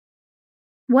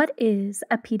What is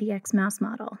a PDX mouse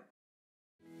model?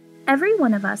 Every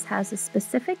one of us has a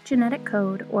specific genetic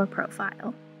code or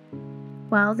profile.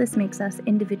 While this makes us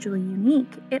individually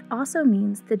unique, it also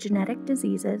means the genetic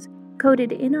diseases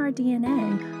coded in our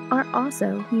DNA are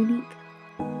also unique.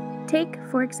 Take,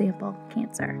 for example,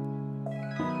 cancer.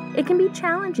 It can be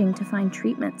challenging to find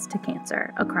treatments to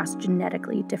cancer across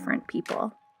genetically different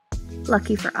people.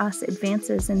 Lucky for us,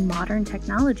 advances in modern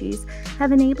technologies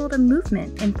have enabled a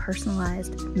movement in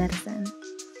personalized medicine.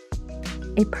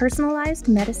 A personalized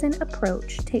medicine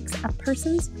approach takes a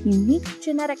person's unique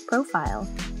genetic profile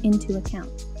into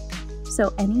account,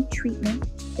 so any treatment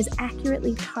is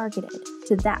accurately targeted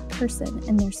to that person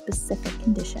and their specific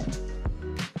condition.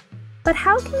 But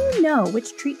how can you know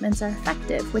which treatments are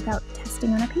effective without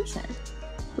testing on a patient?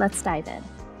 Let's dive in.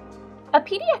 A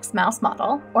PDX mouse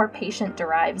model, or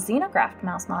patient-derived xenograft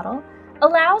mouse model,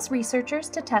 allows researchers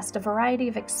to test a variety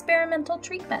of experimental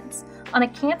treatments on a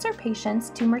cancer patient's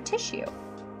tumor tissue,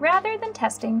 rather than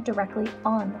testing directly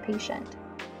on the patient.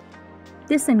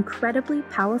 This incredibly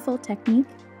powerful technique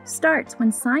starts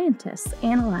when scientists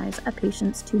analyze a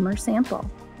patient's tumor sample,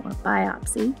 or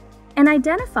biopsy, and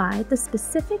identify the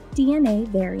specific DNA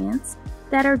variants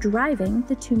that are driving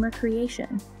the tumor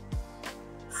creation.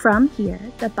 From here,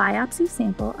 the biopsy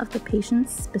sample of the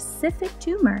patient's specific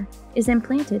tumor is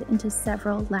implanted into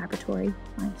several laboratory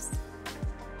mice.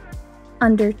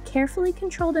 Under carefully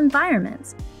controlled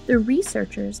environments, the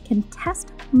researchers can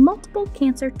test multiple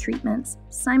cancer treatments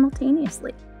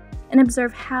simultaneously and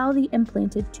observe how the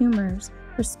implanted tumors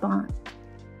respond.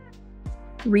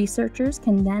 Researchers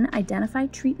can then identify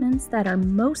treatments that are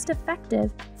most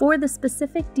effective for the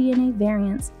specific DNA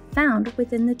variants found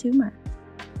within the tumor.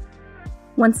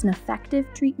 Once an effective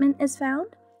treatment is found,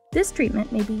 this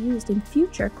treatment may be used in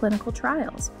future clinical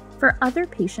trials for other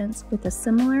patients with a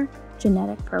similar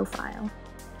genetic profile.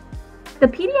 The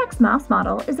PDX mouse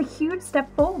model is a huge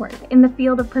step forward in the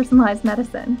field of personalized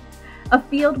medicine, a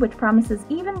field which promises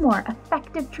even more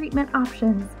effective treatment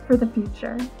options for the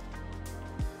future.